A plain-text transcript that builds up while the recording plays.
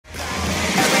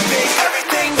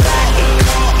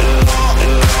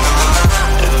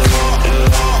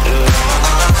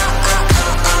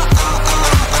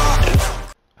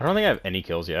have any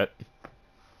kills yet?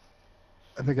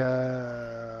 I think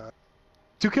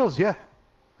 2 kills. Yeah,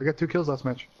 I got 2 kills last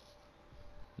match.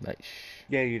 Nice.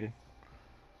 Yeah, you did.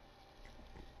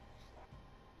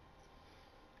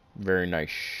 Very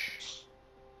nice.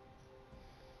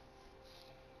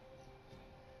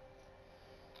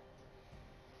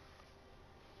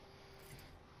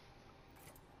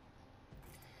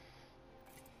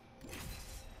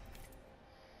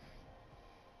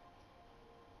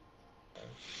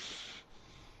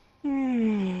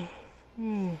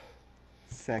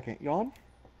 Second yawn.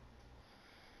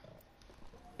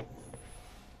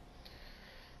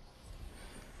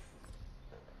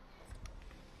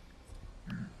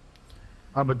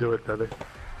 I'm gonna do it, Feather.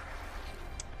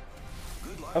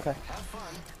 Good luck. Okay. Have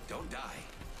fun. Don't die.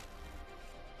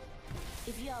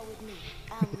 If you're with me,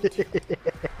 I'm with you.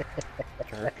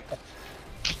 Jerk.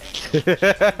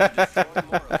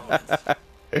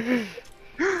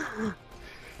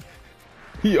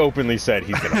 He openly said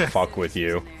he's gonna fuck with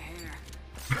you.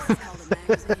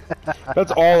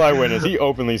 That's all I witnessed. He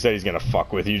openly said he's gonna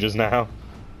fuck with you just now.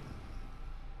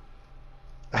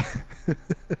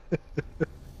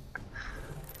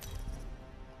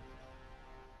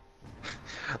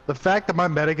 The fact that my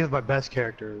medic is my best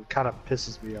character kind of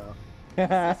pisses me off.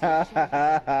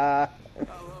 I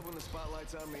love when the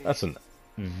spotlight's on me. That's a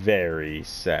very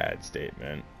sad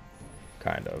statement.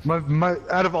 Kind of.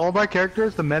 Out of all my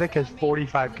characters, the medic has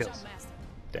 45 kills.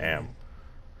 Damn.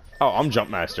 Oh, I'm Jump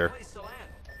Master. Place to land.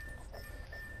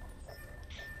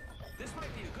 This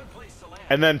might be a good place to land.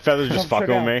 And then Feather's just Jump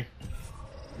fucking with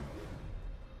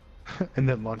down. me. And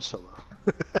then launch solo.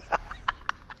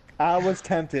 I was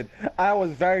tempted. I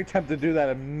was very tempted to do that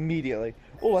immediately.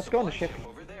 Oh, let's go on the ship.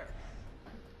 Over there.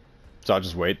 So I'll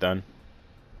just wait then.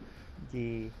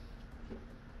 Yeah.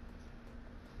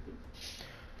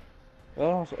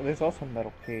 Oh, there's also a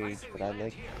metal cage, but I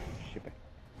like shipping.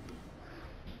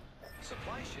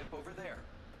 Supply ship over there.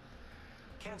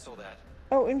 Cancel that.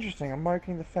 Oh, interesting. I'm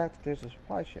marking the fact that there's a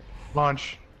supply ship.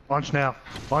 Launch. Launch now.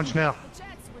 Launch now.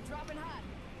 Jets, we're dropping hot.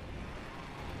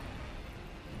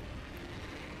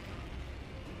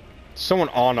 Someone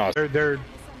on us. They're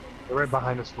right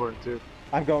behind us for it too.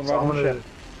 I'm going So right on the ship.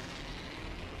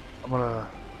 I'm gonna.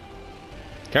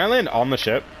 Can I land on the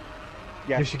ship?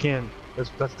 Yes, you can.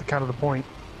 That's the kind of the point.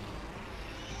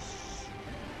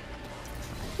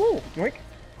 Ooh, yoink.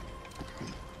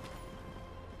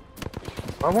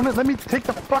 I want to let me take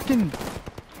the fucking.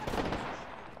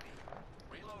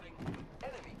 Reloading.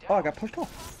 Enemy down. Oh, I got pushed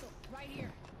off. Right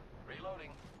here.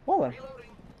 Reloading. Well then. Reloading.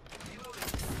 Reloading.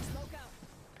 Smoke out.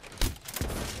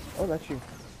 Oh, that's you.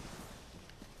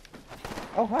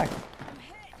 Oh, hi. I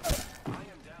am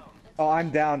down. Oh, I'm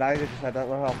down. I just had that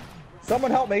little help.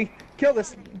 Someone help me. Kill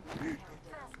this.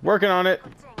 Working on it.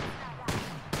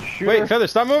 Shoot Wait, her. Feather,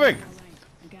 stop moving.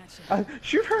 I got you.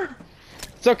 Shoot her.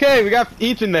 It's okay. We got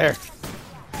Ethan there.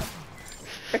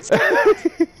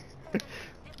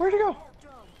 Where'd you go?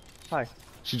 Hi.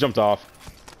 She jumped off.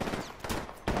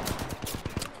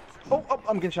 Oh, oh,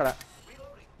 I'm getting shot at.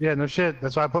 Yeah, no shit.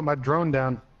 That's why I put my drone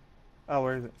down. Oh,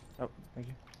 where is it? Oh, thank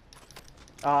you.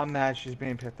 Oh, I'm mad. She's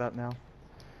being picked up now.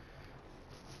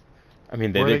 I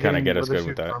mean, they Where did kind of getting- get us where they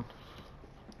good with shoot that.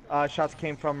 from? Shots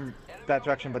came from that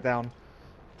direction, but down.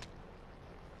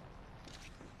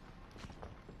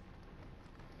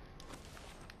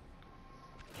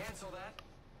 Cancel that.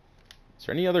 Is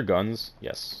there any other guns?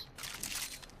 Yes.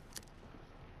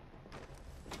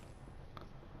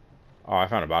 Oh, I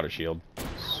found a body shield.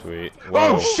 Sweet.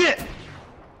 Whoa. Oh shit!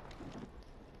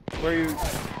 Where are you?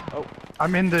 Oh,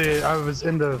 I'm in the. I was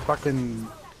in the fucking.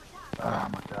 Oh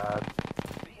my god.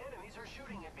 The enemies are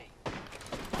shooting at me.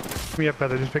 Pick me up,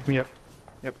 Feather. Just pick me up.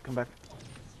 yep, come back.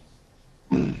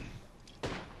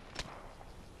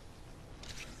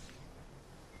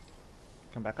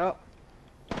 Come back up.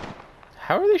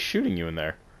 How are they shooting you in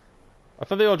there? I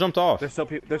thought they all jumped off. There's still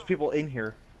there's people in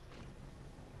here.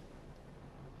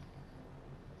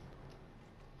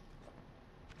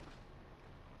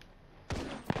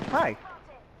 Hi.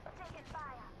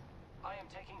 I am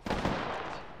taking fire.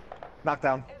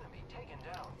 Knockdown. Enemy taken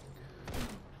down.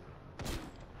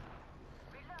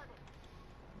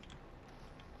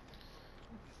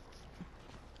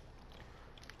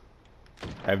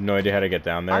 I have no idea how to get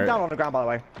down there. I'm down on the ground, by the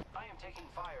way. I am taking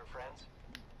fire, friends.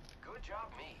 Good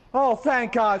job, me. Oh,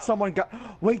 thank God someone got...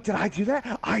 Wait, did I do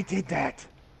that? I did that.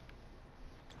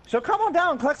 So come on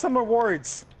down, collect some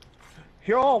rewards.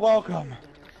 You're all welcome.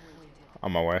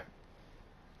 On my way.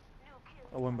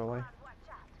 A Wimber way.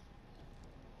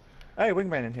 Hey,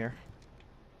 Wingman in here.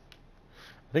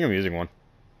 I think I'm using one.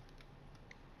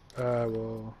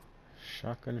 Well.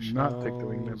 Shotgun shells. Not take the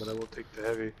wingman, but I will take the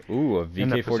heavy. Ooh, a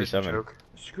And that precision VK-47. choke.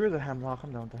 Screw the hemlock.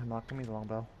 I'm done with the hemlock. Give me the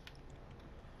longbow.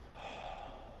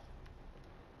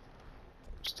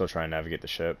 Still trying to navigate the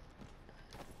ship.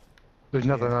 There's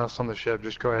nothing Yeah. else on the ship.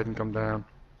 Just go ahead and come down.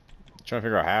 Trying to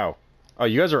figure out how. Oh,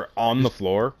 you guys are on the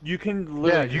floor? You can Yeah,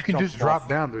 literally you can jump just drop off.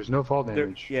 down. There's no fall There-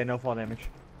 damage. yeah, no fall damage.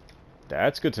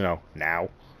 That's good to know. Now.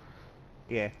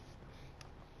 Yeah.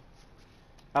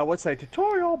 I would say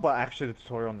tutorial, but actually the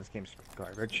tutorial in this game is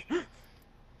garbage.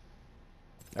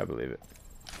 I believe it.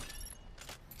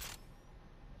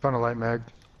 Found a light mag.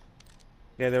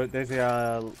 Yeah, there's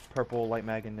a purple light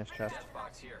mag in this chest. Death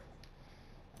box here.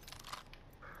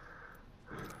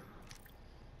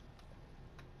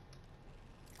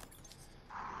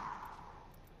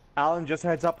 Alan, just a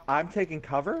heads up. I'm taking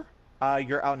cover.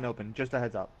 You're out and open. Just a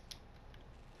heads up.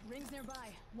 Rings nearby.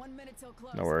 1 minute till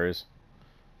close. No worries.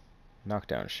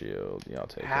 Knockdown shield. Yeah, I'll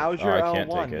take How's it. your Oh, I can't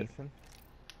L1, take it. Ethan?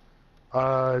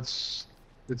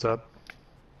 It's up.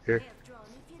 Here. Drawn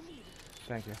if you need it.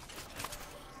 Thank you.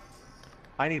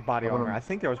 I need body I wanna- armor. I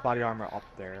think there was body armor up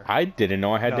there. I didn't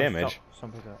know I had No, damage.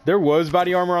 Some picked it up. There was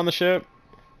body armor on the ship?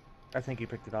 I think you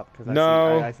picked it up because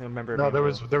No. I remember. it No, being there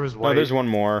blue. was white. No, there's one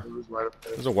more. There was white up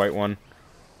there. There's a white one.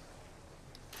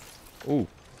 Ooh,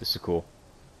 this is cool.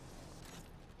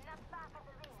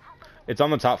 It's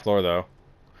on the top floor, though.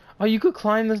 Oh, you could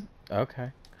climb this...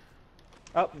 Okay.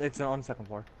 Oh, it's on the second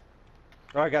floor.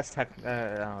 Or I guess I don't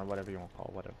know, whatever you want to call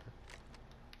it, whatever.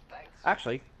 Thanks.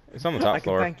 Actually, It's on the top I can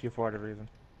floor. thank you for whatever reason.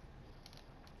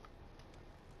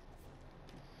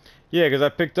 Yeah, because I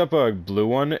picked up a blue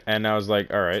one, and I was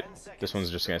like, alright, 10 seconds. this one's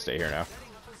just going to stay here now. Setting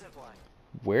up a zip line.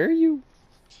 Where are you?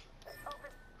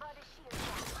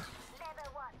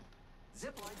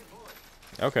 Zip line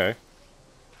deployed. Okay.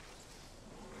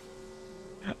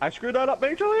 I screwed that up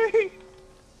majorly.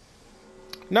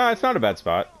 No, it's not a bad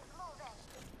spot.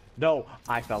 No,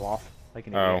 I fell off like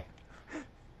an Oh. idiot.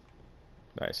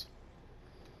 Nice.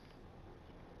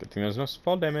 Good thing there's no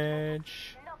fall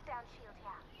damage.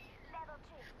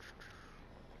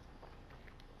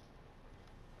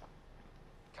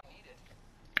 Needed.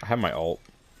 I have my ult.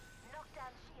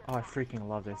 Oh, I freaking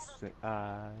love this.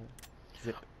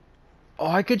 Zip. Oh,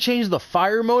 I could change the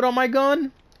fire mode on my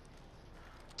gun?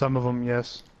 Some of them,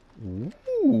 yes.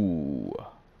 Ooh.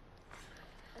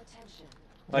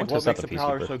 I Like want to what set makes the the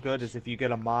power peacekeeper. so good is if you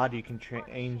get a mod, you can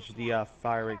change the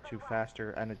fire rate to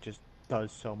faster, and it just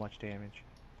does so much damage.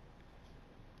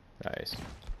 Nice.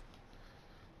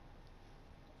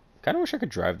 Kind of wish I could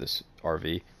drive this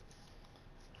RV.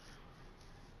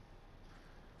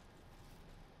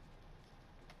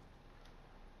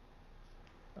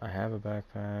 I have a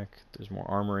backpack. There's more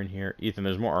armor in here. Ethan,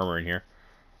 there's more armor in here.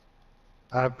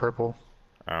 I have purple.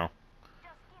 Oh.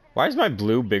 Why is my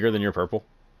blue bigger than your purple?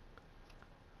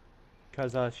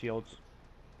 Cause shields.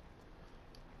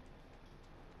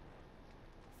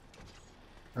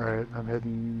 Alright, I'm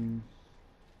heading...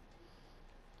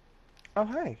 Oh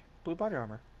hey, blue body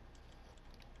armor.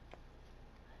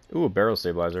 Ooh, a barrel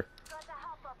stabilizer.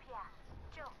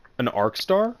 An arc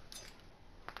star?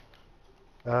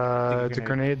 It's a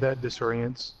grenade that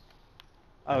disorients.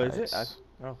 Oh, is it? Nice.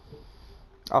 Oh.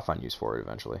 I'll find use for it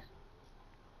eventually.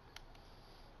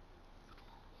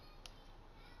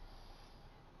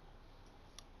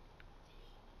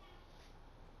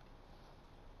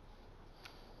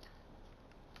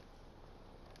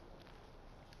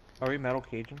 Are we metal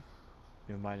caging?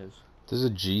 Yeah, mine is. There's a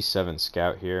G7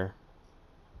 scout here.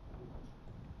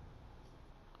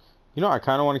 You know, I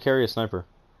kind of want to carry a sniper.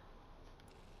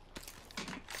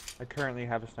 I currently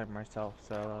have a sniper myself,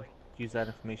 so use that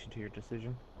information to your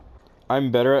decision.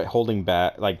 I'm better at holding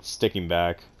back, like sticking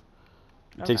back.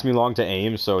 It takes Okay. me long to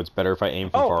aim, so it's better if I aim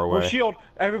from Oh, far we're away. shield!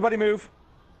 Everybody move!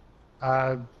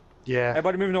 Yeah.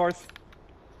 Everybody move north.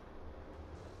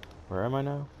 Where am I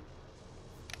now?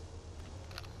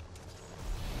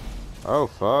 Oh,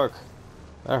 fuck.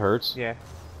 That hurts. Yeah.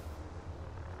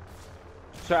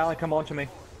 So Alan, come on to me.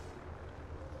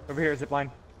 Over here, zipline.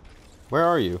 Where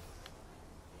are you?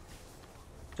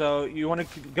 So you want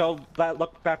to go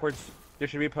look backwards. There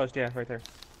should be a post, yeah, right there.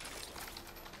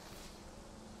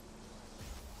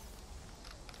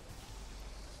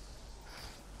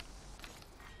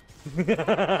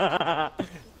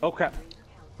 Okay.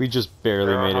 We just barely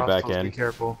There are made it back hostiles, Be in.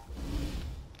 careful.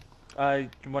 You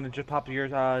want to just pop your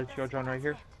shield drone right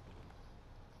here?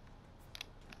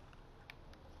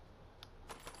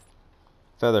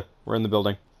 Feather, we're in the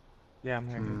building. Yeah, I'm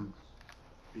here.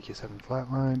 BK7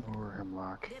 flatline or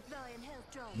hemlock? Deploying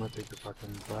health drone. I'm gonna take the fucking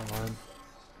flatline.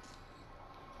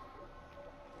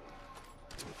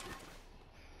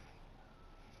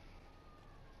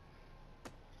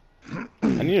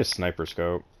 I need a sniper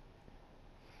scope.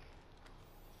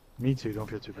 Me too. Don't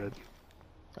feel too bad.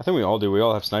 I think we all do. We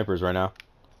all have snipers right now.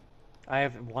 I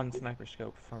have one sniper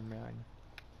scope for mine.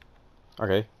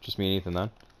 Okay, just me and Ethan then.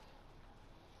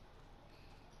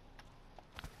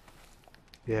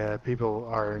 Yeah, people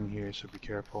are in here, so be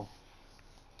careful.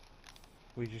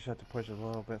 We just have to push a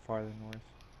little bit farther north.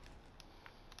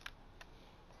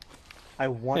 I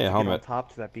want Hey, to get on helmet.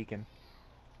 top to that beacon.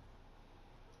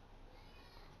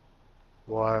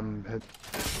 Well, I'm hit.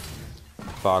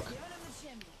 Fuck. Give it him the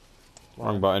chimney.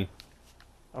 Wrong button.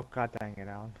 Oh god dang it,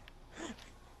 Alan.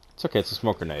 It's okay, it's a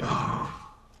smoke grenade.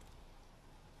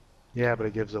 Yeah, but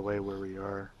it gives away where we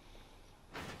are.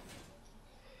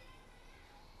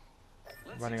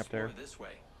 Let's Running up there. explore this way.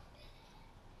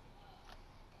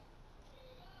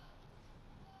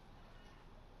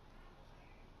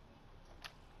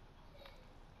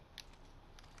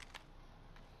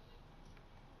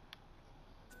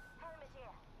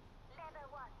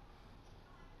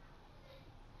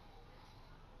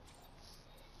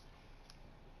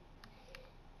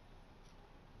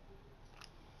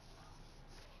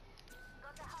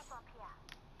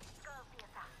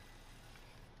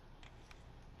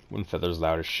 One feather's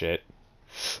loud as shit.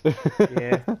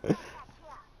 Yeah.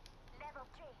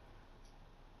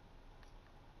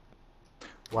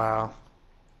 Wow.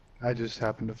 I just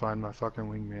happened to find my fucking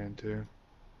wingman too.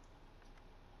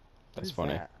 That's Who's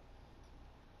funny. that?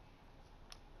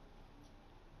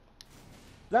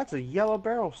 That's a yellow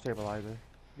barrel stabilizer.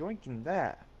 Yoinking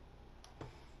that.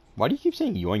 Why do you keep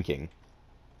saying yoinking?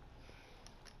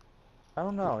 I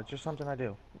don't know, it's just something I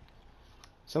do.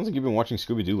 Sounds like you've been watching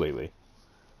Scooby-Doo lately.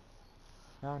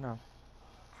 I don't know.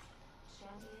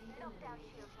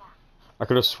 I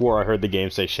could have swore I heard the game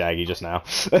say Shaggy just now.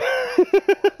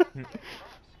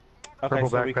 Okay, Purple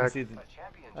so we can backpack. see the... A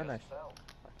champion Oh, just nice. fell.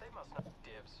 They must have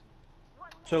dibs.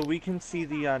 So we can see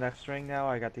the next ring now.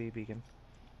 I got the beacon.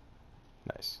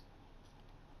 Nice.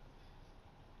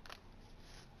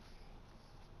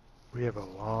 We have a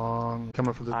long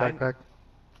coming from this I- backpack.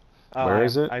 Oh, Where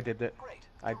is it? I did it. Great.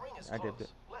 I- The ring is I did close. it.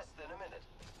 Less than a minute.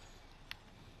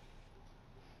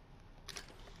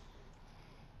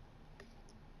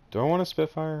 Do I want a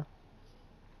Spitfire?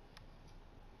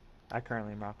 I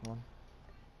currently am rocking one.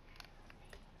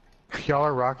 Y'all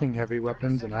are rocking heavy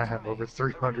weapons, and I have over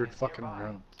 300 fucking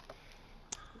rounds.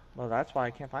 Well, that's why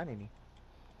I can't find any.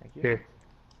 Thank you. Here,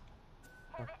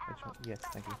 Oh, yes,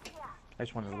 thank you. I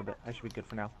just wanted a little bit. I should be good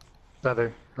for now.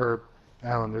 Feather, or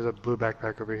Alan, there's a blue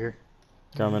backpack over here.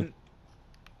 Coming.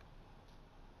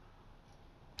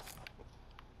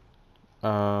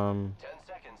 Um, 10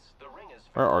 seconds. The ring is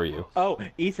where are you? Oh,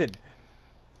 Ethan.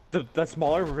 The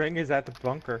smaller ring is at the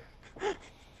bunker.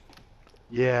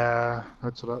 Yeah,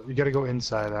 that's what you gotta go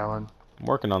inside, Alan. I'm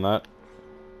working on that.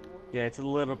 Yeah, it's a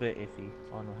little bit iffy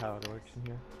on how it works in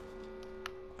here.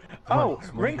 Come on, Oh, come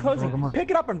on, ring come on, closing. come on. Pick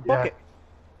it up and book Yeah. it.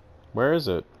 Where is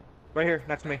it? Right here,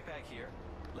 next to me. back here.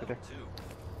 there. Level 2.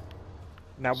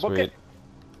 Now book Sweet. it.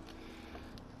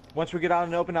 Once we get out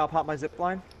in the open, I'll pop my zip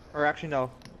line. Or actually, no.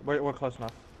 We're close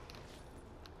enough.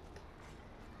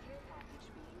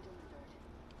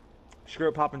 Screw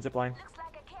it, pop and zip line. Looks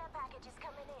like a care package is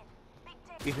coming in.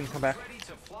 Big tip. Ethan, come back. Ready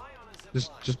to fly on a zip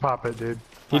line. Just pop it, dude.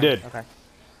 He Fine, did. Okay.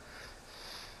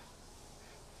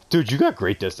 Dude, you got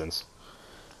great distance.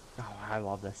 Oh, I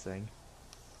love this thing.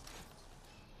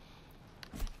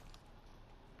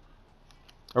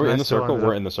 Are we And in I the still circle? ended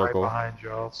We're up in the circle. Right behind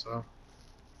y'all, so.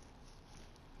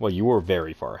 Well, you were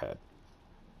very far ahead.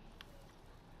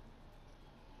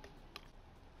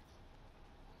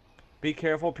 Be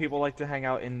careful, people like to hang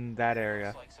out in that area.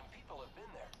 Looks like some people have been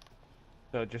there.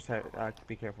 So just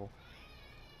be careful.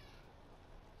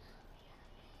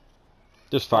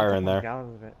 Just fire Oh, in there. get out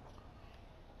of it.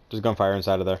 There's gunfire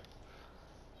inside of there.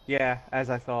 Yeah, as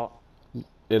I thought.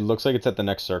 It looks like it's at the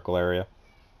next circle area.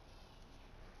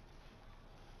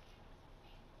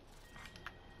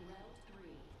 Round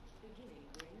 3. Beginning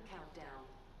ring countdown.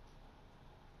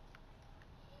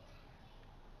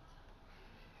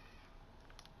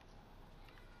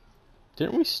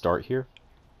 Didn't we start here?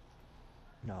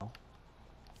 No.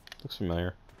 Looks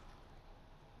familiar.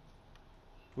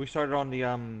 We started on the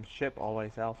ship all the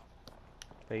way south.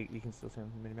 You can still see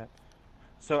on the minimap.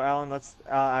 So Alan, let's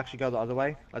actually go the other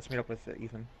way. Let's meet up with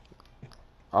Ethan.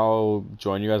 I'll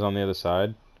join you guys on the other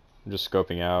side. I'm just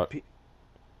scoping out.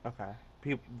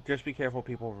 Okay. Just be careful.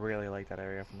 People really like that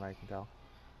area, from what I can tell.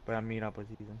 But I'm meeting up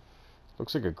with Ethan.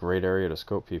 Looks like a great area to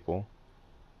scope people.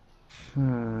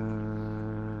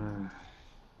 Hmm.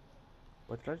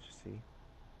 What did I just see?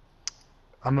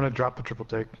 I'm gonna drop the triple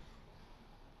take.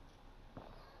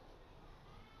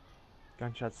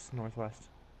 Gunshots northwest.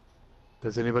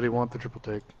 Does anybody want the triple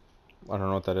take? I don't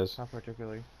know what that is. Not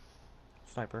particularly.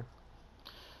 Sniper.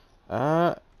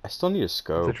 I still need a It's a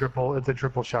scope. triple. It's a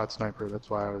triple shot sniper. That's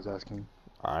why I was asking.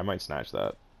 I might snatch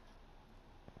that.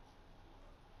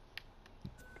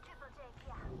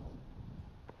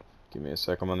 Give me a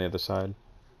sec. I'm on the other side.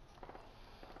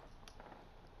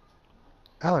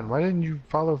 Alan, why didn't you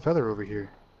follow Feather over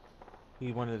here?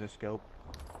 He wanted a scope.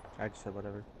 I just said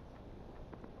whatever.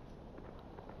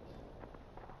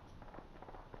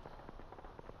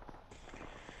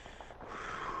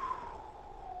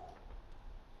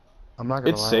 I'm not gonna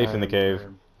It's lie. safe in the cave.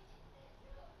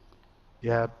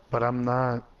 Yeah, but I'm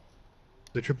not.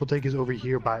 The triple take is over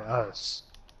here by us.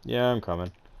 Yeah, I'm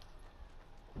coming.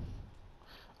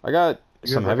 I got You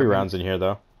some have, like, heavy a rounds in here,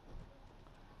 though.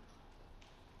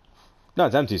 No,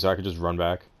 it's empty, so I could just run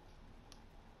back.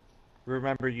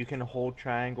 Remember, you can hold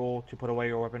triangle to put away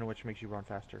your weapon, which makes you run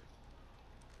faster.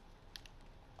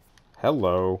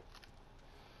 Hello.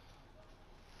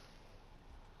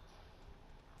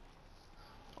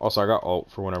 Also, I got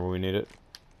ult for whenever we need it.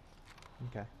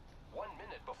 Okay. 1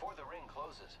 minute before the ring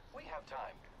closes. We have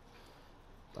time.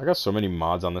 I got so many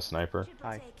mods on the sniper.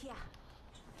 Hi.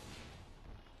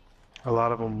 A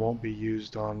lot of them won't be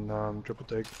used on triple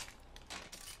take.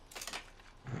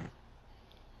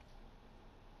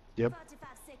 Yep.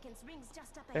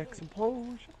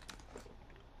 Explosion.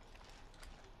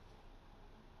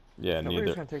 Yeah, Nobody's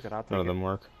neither. gonna take that. I'll take None of it. them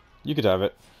work. You could have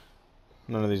it.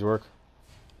 None of these work.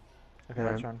 Okay,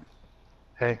 that's fine.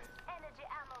 Hey, Energy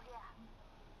ammo here.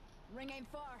 Ring ain't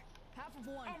far. Half of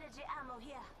one. Energy ammo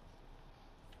here.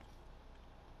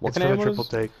 What it's can for the ammo triple is?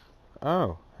 take.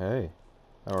 Oh, hey.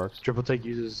 That works. Triple take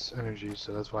uses energy,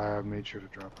 so that's why I made sure to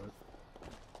drop it.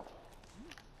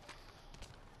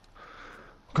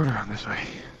 Go around this way.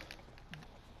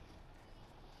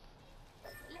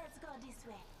 Let's go this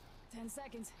way. 10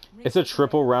 seconds. It's a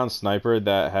triple round sniper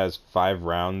that has 5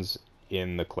 rounds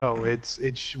in the clip. Oh, it's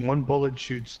one bullet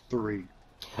shoots 3.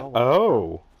 Oh, wow.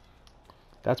 Oh!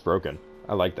 That's broken.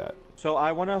 I like that. So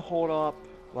I want to hold up,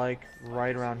 like,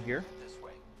 right around here, This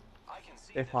way. I can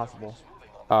see if possible.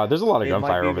 There's a lot of It might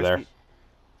gunfire be over there. risky-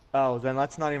 Oh, then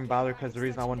let's not even bother, because the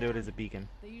reason I want to do it is a beacon.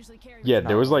 They usually carry Yeah, not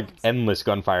there was like rounds. endless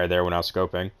gunfire there when I was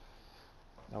scoping.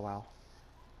 Oh, wow.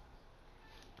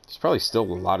 There's probably still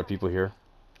a lot of people here.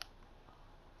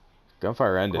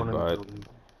 Gunfire ended, Going in the but... building.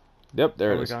 Yep,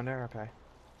 there Are it we is. going there? Okay.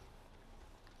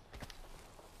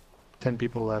 10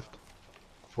 people left.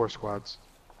 4 squads.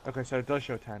 Okay, so it does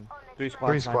show 10. 3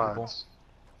 squads, 3 9 squads.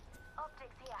 people.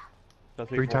 Optics here. So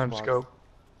 3 full times squads. scope.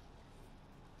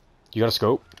 You got a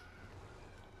scope?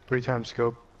 3 times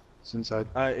scope. It's inside.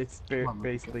 It's Come on,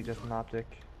 basically just an optic,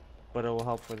 but it will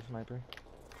help for the sniper.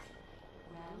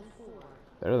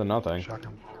 Better than nothing.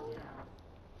 Shotgun.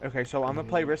 Okay, so I'm gonna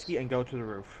play risky and go to the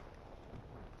roof.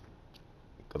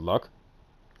 Good luck.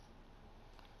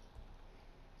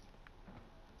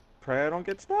 Pray I don't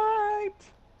get sniped!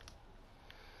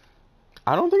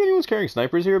 I don't think anyone's carrying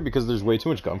snipers here because there's way too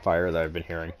much gunfire that I've been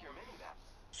hearing.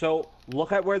 So,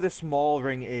 look at where the small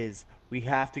ring is. We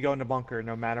have to go in the bunker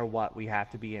no matter what. We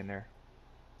have to be in there.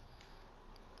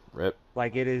 Rip.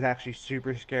 Like, it is actually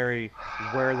super scary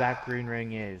where that green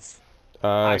ring is.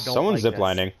 I don't Someone's like this.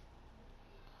 ziplining.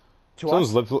 To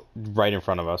Someone's us? right in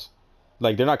front of us.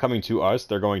 Like, they're not coming to us,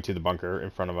 they're going to the bunker in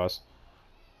front of us.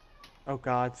 Oh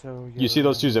god, so... You see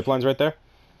those 2 ziplines right there?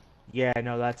 Yeah,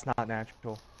 no, that's not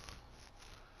natural.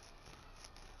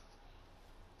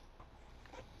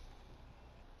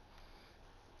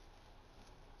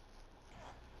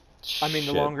 I mean,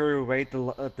 the Shit. longer we wait,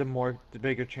 the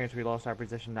bigger chance we lost our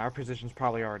position. Our position's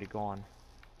probably already gone.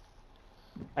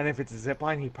 And if it's a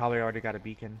zipline, he probably already got a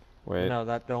beacon. Wait. No,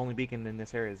 the only beacon in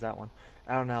this area is that one.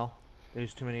 I don't know.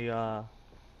 There's too many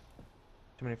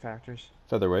factors.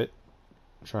 Featherweight.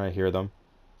 I'm trying to hear them.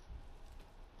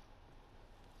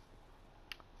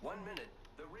 1 minute.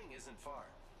 The ring isn't far.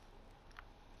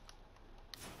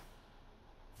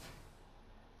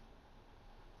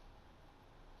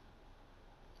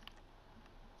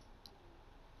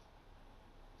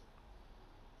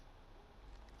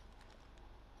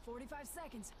 "45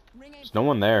 seconds. Ring ain't There's no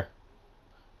one there.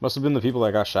 Must have been the people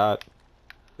that got shot.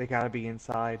 They gotta be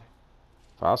inside.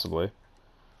 Possibly.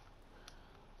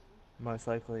 Most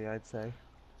likely, I'd say.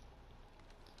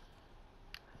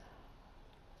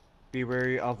 Be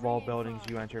wary of all buildings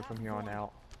you enter from here on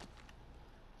out.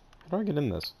 How do I get in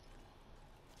this?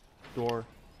 Door.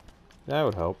 That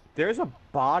would help. There's a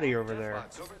body over there.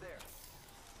 Box over there.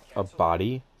 A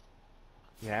body?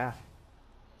 Yeah.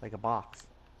 Like a box.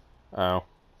 Oh.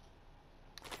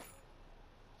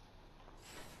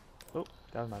 Oh,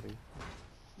 that might be.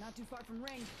 Not too far from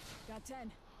ring. Got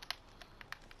 10.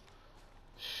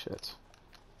 Shit.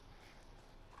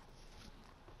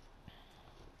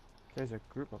 There's a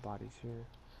group of bodies here.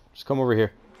 Just come over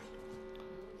here.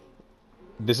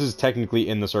 This is technically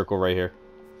in the circle right here.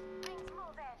 Things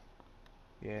moving.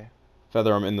 Yeah.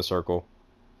 Feather, I'm in the circle.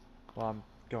 Well, I'm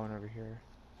going over here.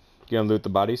 You gonna loot the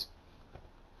bodies?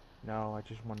 No, I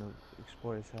just want to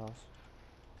explore this house.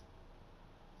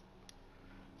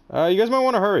 You guys might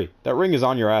want to hurry. That ring is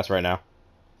on your ass right now.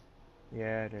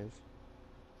 Yeah, it is.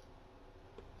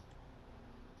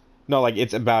 No, like,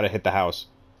 it's about to hit the house.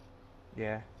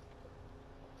 Yeah.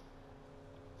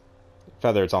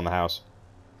 Feather, it's on the house.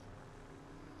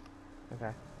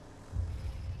 Okay.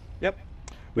 Yep.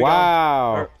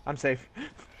 Wow. Or, I'm safe.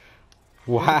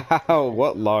 Wow,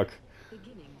 what luck.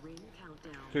 Beginning ring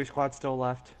countdown. 3 squads still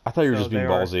left. I thought you were So just being they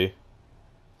are- ballsy.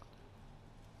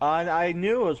 I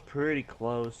knew it was pretty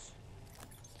close.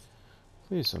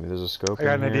 Please tell me there's a scope I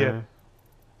got in an idea. here.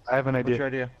 I have an What's your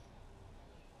idea. idea?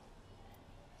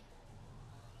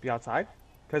 Be outside?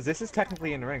 Because this is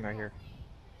technically in the ring right here.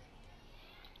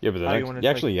 Yeah, but the How do you next... wanna, Yeah,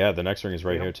 actually, like, yeah, the next ring is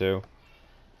right feel? here, too.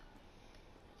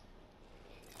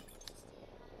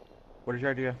 What is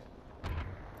your idea?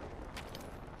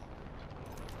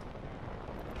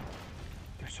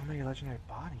 There's so many legendary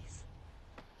bodies.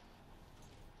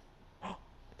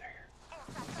 They're here.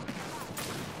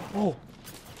 Oh!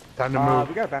 Time to move.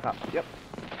 We gotta back up. Yep.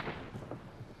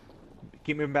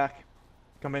 Keep moving back.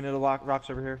 Come into the rocks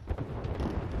over here.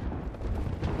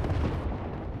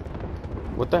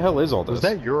 What the hell is all this? Was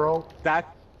that Euro?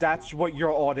 That's what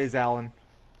your alt is, Alan.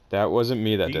 That wasn't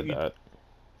me that You- did you- that.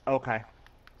 Okay.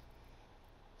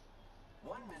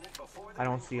 1 minute before the I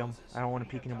don't ring see them. closes. I don't want to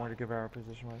peek anymore to give our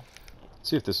position away. Let's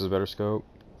see if this is a better scope.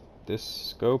 This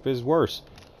scope is worse.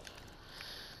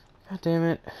 God damn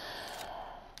it.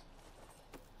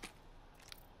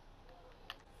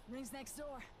 Rings next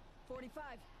door. 45.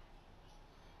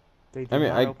 They did I mean,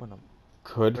 not I open them.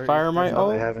 could There- fire my there's no-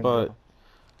 they ult, haven't. but...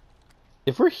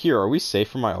 If we're here, are we safe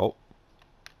from my ult?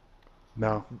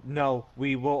 No. No,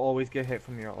 we will always get hit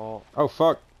from your alt. Oh,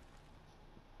 fuck.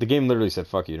 The game literally said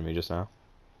fuck you to me just now.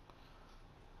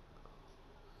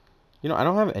 You know, I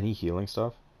don't have any healing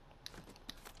stuff.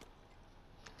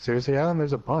 Seriously, Alan?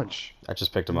 There's a bunch. I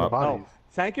just picked them in the up. bodies. Oh,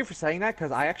 thank you for saying that,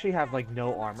 because I actually have, like,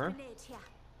 no armor. Grenade here.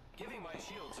 Giving my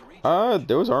shields a recharge.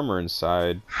 There was armor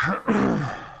inside.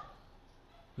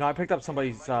 No, I picked up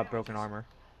somebody's broken armor.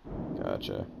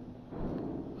 Gotcha.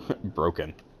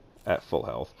 Broken. At full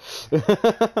health.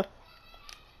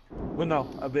 Well, no,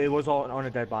 it was all on a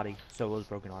dead body, so it was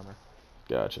broken armor.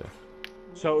 Gotcha.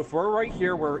 So if we're right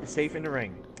here, we're safe in the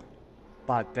ring.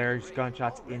 But there's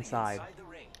gunshots inside. the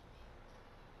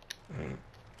ring.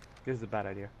 This is a bad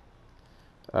idea.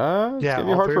 It's Yeah, gonna be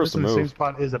all hard three for of us us to in the same move.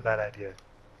 spot is a bad idea.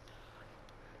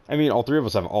 I mean, all 3 of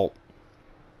us have ult.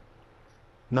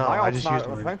 No, My I ult's just not used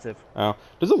mine. offensive. Oh,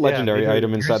 there's a legendary because item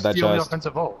you're inside that stealing chest.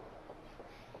 offensive ult.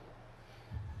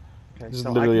 Okay, This is so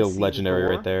I literally a can see the legendary door.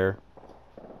 right there.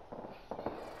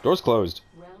 Door's closed.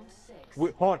 Round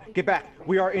 6. Hold on, get back.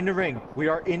 We are in the ring. We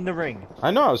are in the ring.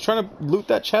 I know, I was trying to loot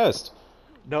that chest.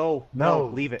 No, No,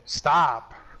 leave it.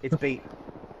 Stop. It's bait.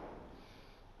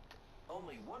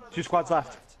 Only one other 2 squads squad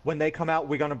left. When they come out,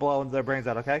 we're gonna blow their brains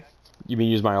out, okay? You mean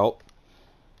use my ult?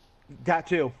 That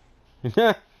too.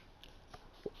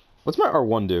 What's my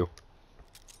R1 do?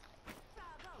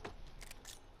 Bravo.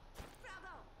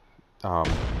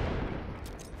 Bravo.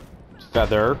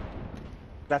 Feather.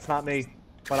 That's not me,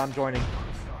 but I'm joining.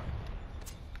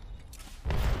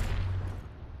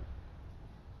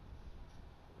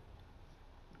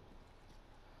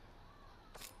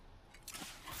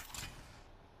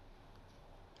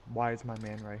 Why is my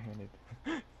man right-handed?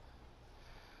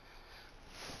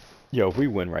 Yo, if we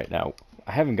win right now,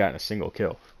 I haven't gotten a single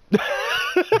kill.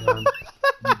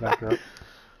 Back up.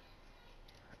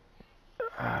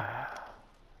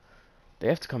 They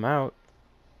have to come out.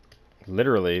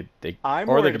 Literally, they I'm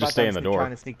or they worried could about just stay them in the door.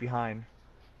 trying to sneak behind.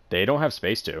 They don't have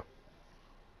space to,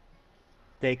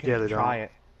 They can Yeah, they try don't.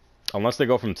 it. unless they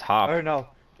go from top. Or no,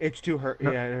 it's too hurt.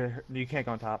 Yeah, you can't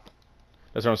go on top.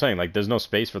 That's what I'm saying. Like, there's no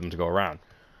space for them to go around.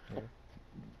 Yeah.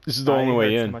 This is the I only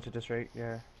way heard in. Too much at this rate.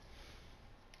 Yeah.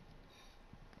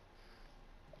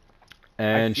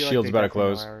 And I feel like shield's they about to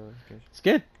definitely close. know our location. It's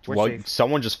good. We're Well, safe.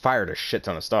 someone just fired a shit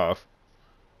ton of stuff.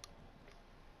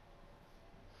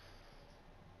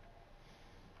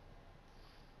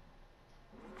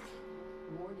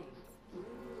 Warning. Ring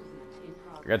movement in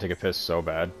progress. I gotta take a piss so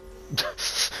bad.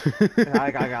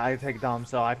 I take a dump,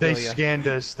 so I feel They you. scanned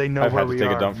us. They know I've where had to we take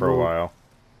are. a dump for a Move. while.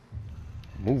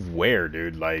 Move where,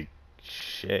 dude? Like,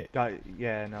 shit.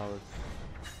 Yeah, no.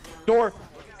 Door.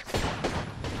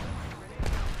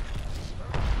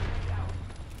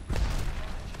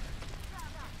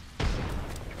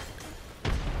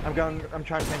 I'm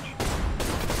trying to pinch.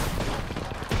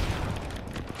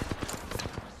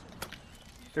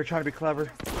 They're trying to be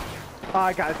clever. Oh,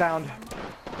 I got it downed.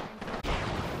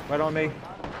 Right on me.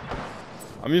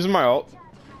 I'm using my ult.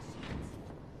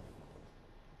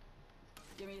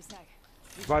 Give me a sec.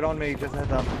 Right on me, just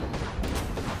heads up.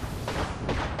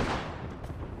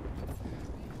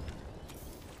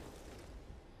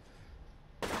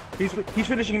 He's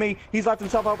finishing me. He's left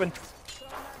himself open.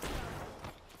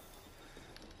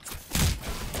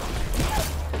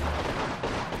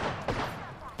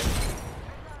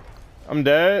 I'm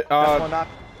dead. That's one knock.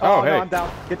 oh, Oh, hey. no, I'm down.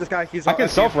 Get this guy. He's I can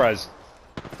self-res.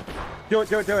 Do it,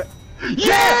 do it, do it.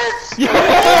 Yes!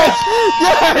 Yes!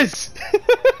 Yes!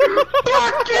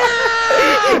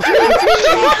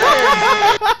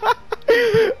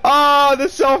 Oh, the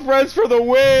self-res for the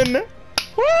win!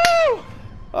 Woo!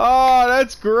 Oh,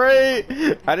 that's great!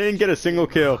 I didn't get a single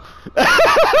kill.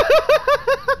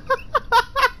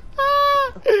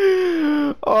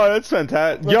 Oh, that's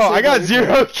fantastic. Yo, I got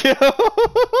 0 kills!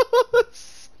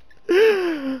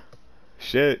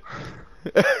 Shit.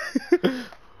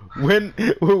 When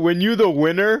you the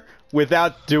winner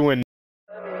without doing.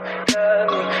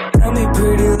 Tell me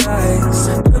pretty lies,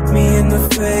 look me in the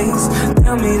face.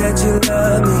 Tell me that you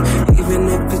love me, even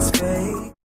if it's fake.